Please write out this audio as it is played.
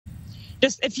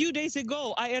Just a few days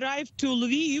ago, I arrived to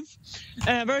Lviv,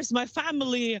 where's my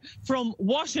family from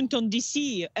Washington,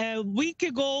 D.C. A week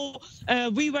ago,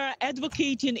 we were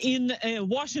advocating in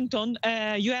Washington,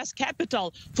 U.S.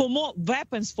 capital, for more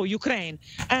weapons for Ukraine.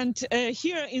 And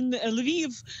here in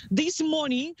Lviv, this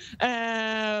morning,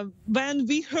 when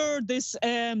we heard this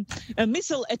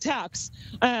missile attacks,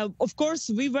 of course,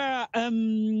 we were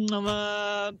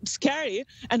scary,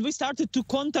 and we started to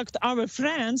contact our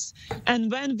friends.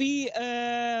 And when we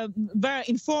were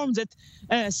informed that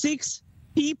 6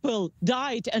 people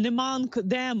died, and among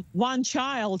them 1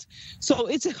 child. So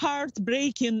it's a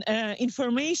heartbreaking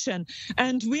information.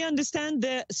 And we understand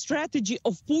the strategy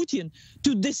of Putin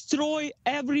to destroy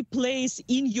every place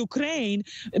in Ukraine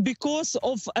because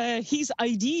of his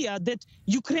idea that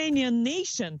Ukrainian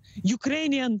nation,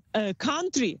 Ukrainian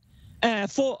country,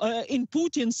 in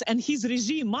Putin's and his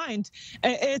regime mind,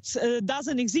 it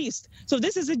doesn't exist. So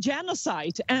this is a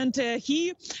genocide, and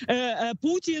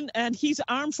Putin and his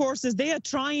armed forces, they are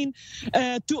trying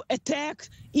to attack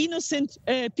innocent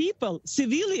people,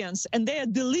 civilians, and they are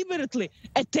deliberately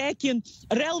attacking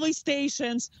railway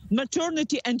stations,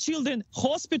 maternity and children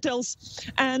hospitals,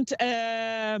 and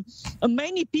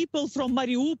many people from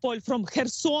Mariupol, from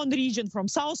Kherson region, from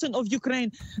southern of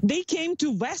Ukraine, they came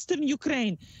to Western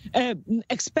Ukraine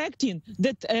expecting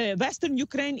that Western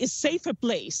Ukraine is safer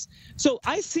place. So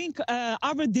I think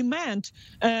our demand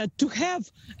to have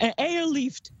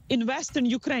airlift in Western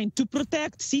Ukraine to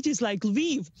protect cities like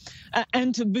Lviv,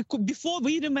 and before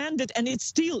we demanded, and it's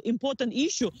still important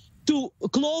issue, to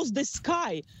close the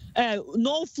sky,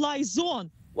 no-fly zone,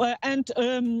 and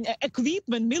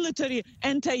equipment, military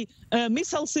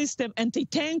anti-missile system,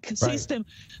 anti-tank system,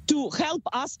 to help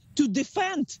us to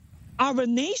defend our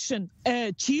nation,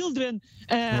 children,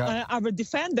 our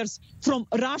defenders from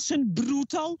Russian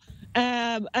brutal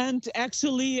and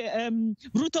actually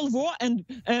brutal war and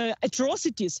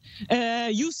atrocities.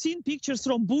 You've seen pictures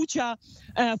from Bucha,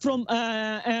 from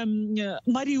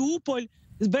Mariupol,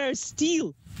 where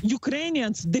still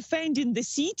Ukrainians defending the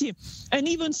city, and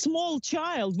even small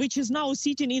child, which is now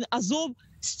sitting in Azov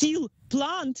steel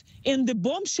plant in the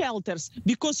bomb shelters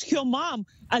because her mom,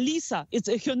 Alisa, it's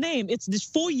her name, it's this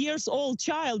 4-year-old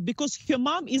child, because her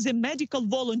mom is a medical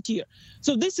volunteer.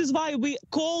 So this is why we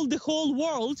call the whole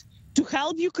world to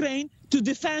help Ukraine to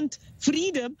defend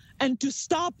freedom and to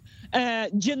stop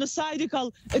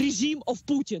genocidal regime of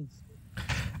Putin.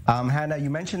 Hanna, you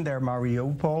mentioned there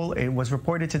Mariupol. It was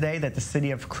reported today that the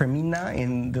city of Kreminna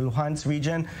in the Luhansk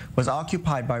region was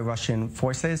occupied by Russian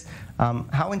forces.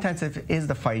 How intensive is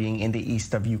the fighting in the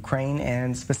east of Ukraine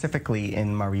and specifically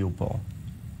in Mariupol?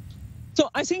 So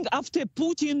I think after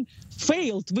Putin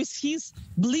failed with his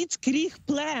blitzkrieg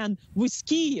plan with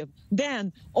Kyiv,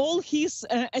 then all his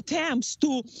attempts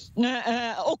to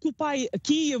occupy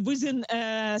Kyiv within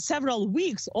several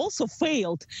weeks also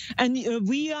failed, and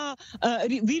we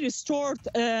restored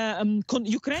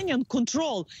Ukrainian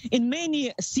control in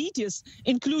many cities,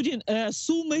 including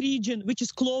Sumy region, which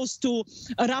is close to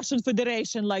Russian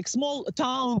Federation, like small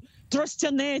town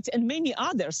Trostianets and many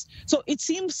others. So it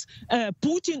seems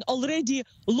Putin already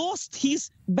lost his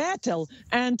battle,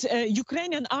 and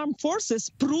Ukrainian armed forces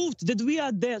proved that we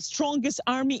are the strongest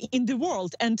army in the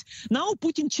world. And now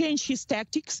Putin changed his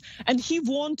tactics, and he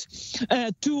wants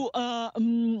to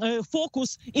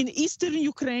focus in eastern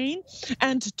Ukraine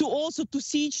and to also to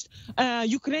siege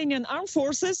Ukrainian armed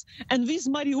forces. And with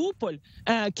Mariupol,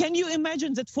 can you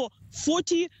imagine that for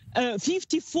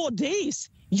 54 days,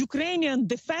 Ukrainian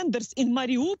defenders in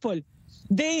Mariupol,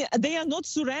 they are not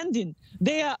surrendering.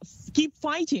 They are keep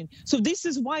fighting. So this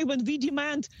is why when we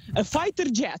demand fighter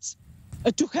jets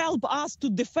to help us to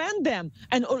defend them,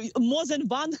 and more than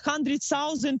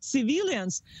 100,000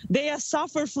 civilians, they are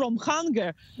suffer from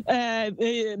hunger.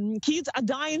 Kids are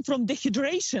dying from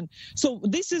dehydration. So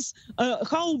this is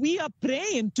how we are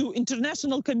praying to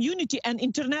international community and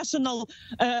international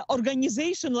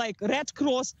organization like Red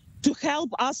Cross to help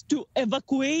us to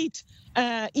evacuate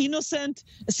innocent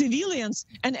civilians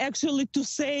and actually to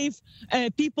save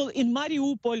people in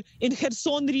Mariupol, in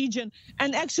Kherson region,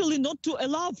 and actually not to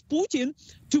allow Putin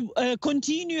to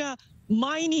continue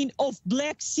mining of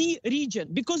Black Sea region,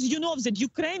 because you know that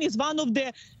Ukraine is one of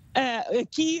the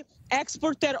key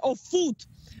exporter of food.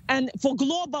 And for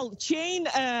global chain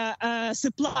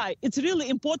supply, it's really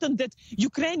important that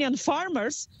Ukrainian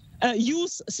farmers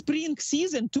use spring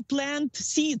season to plant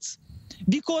seeds,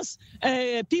 because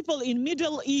people in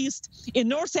Middle East, in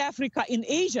North Africa, in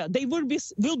Asia, they will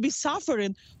be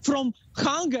suffering from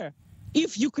hunger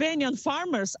if Ukrainian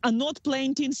farmers are not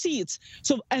planting seeds.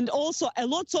 So, and also a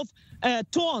lot of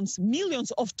tons,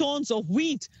 millions of tons of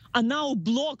wheat are now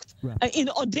blocked in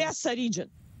Odessa region.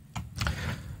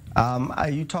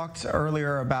 You talked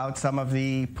earlier about some of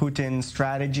the Putin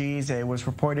strategies. It was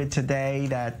reported today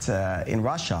that in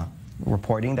Russia,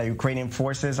 reporting that Ukrainian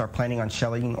forces are planning on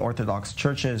shelling Orthodox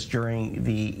churches during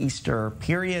the Easter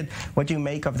period. What do you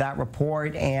make of that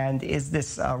report? And is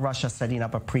this Russia setting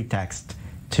up a pretext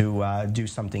to do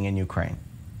something in Ukraine?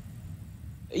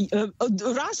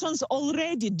 Russians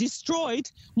already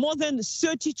destroyed more than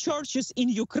 30 churches in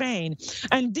Ukraine.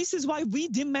 And this is why we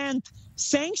demand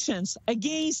sanctions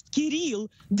against Kirill,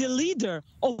 the leader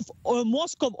of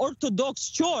Moscow Orthodox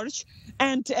Church,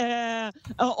 and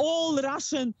all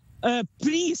Russian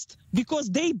priests, because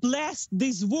they blessed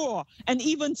this war and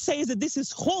even say that this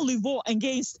is holy war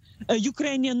against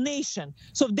Ukrainian nation.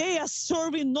 So they are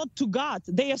serving not to God,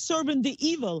 they are serving the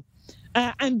evil.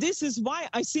 And this is why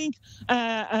I think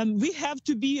we have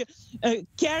to be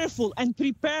careful and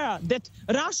prepare that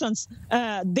Russians,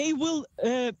 they will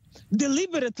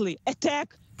deliberately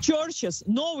attack churches,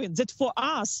 knowing that for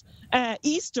us,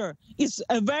 Easter is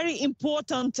a very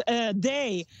important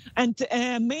day. And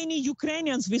many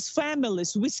Ukrainians with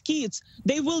families, with kids,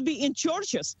 they will be in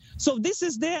churches. So this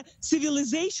is the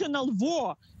civilizational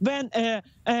war when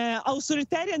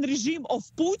authoritarian regime of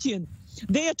Putin,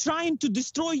 they are trying to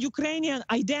destroy Ukrainian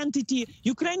identity,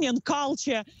 Ukrainian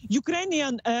culture,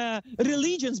 Ukrainian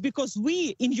religions, because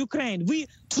we in Ukraine, we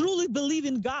truly believe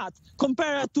in God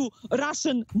compared to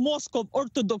Russian Moscow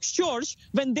Orthodox Church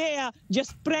when they are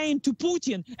just praying to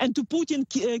Putin and to Putin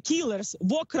killers,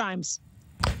 war crimes.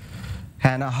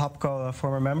 Hanna Hopko, a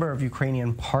former member of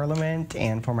Ukrainian Parliament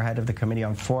and former head of the Committee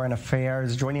on Foreign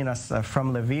Affairs, joining us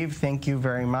from Lviv. Thank you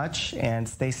very much and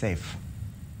stay safe.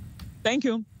 Thank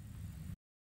you.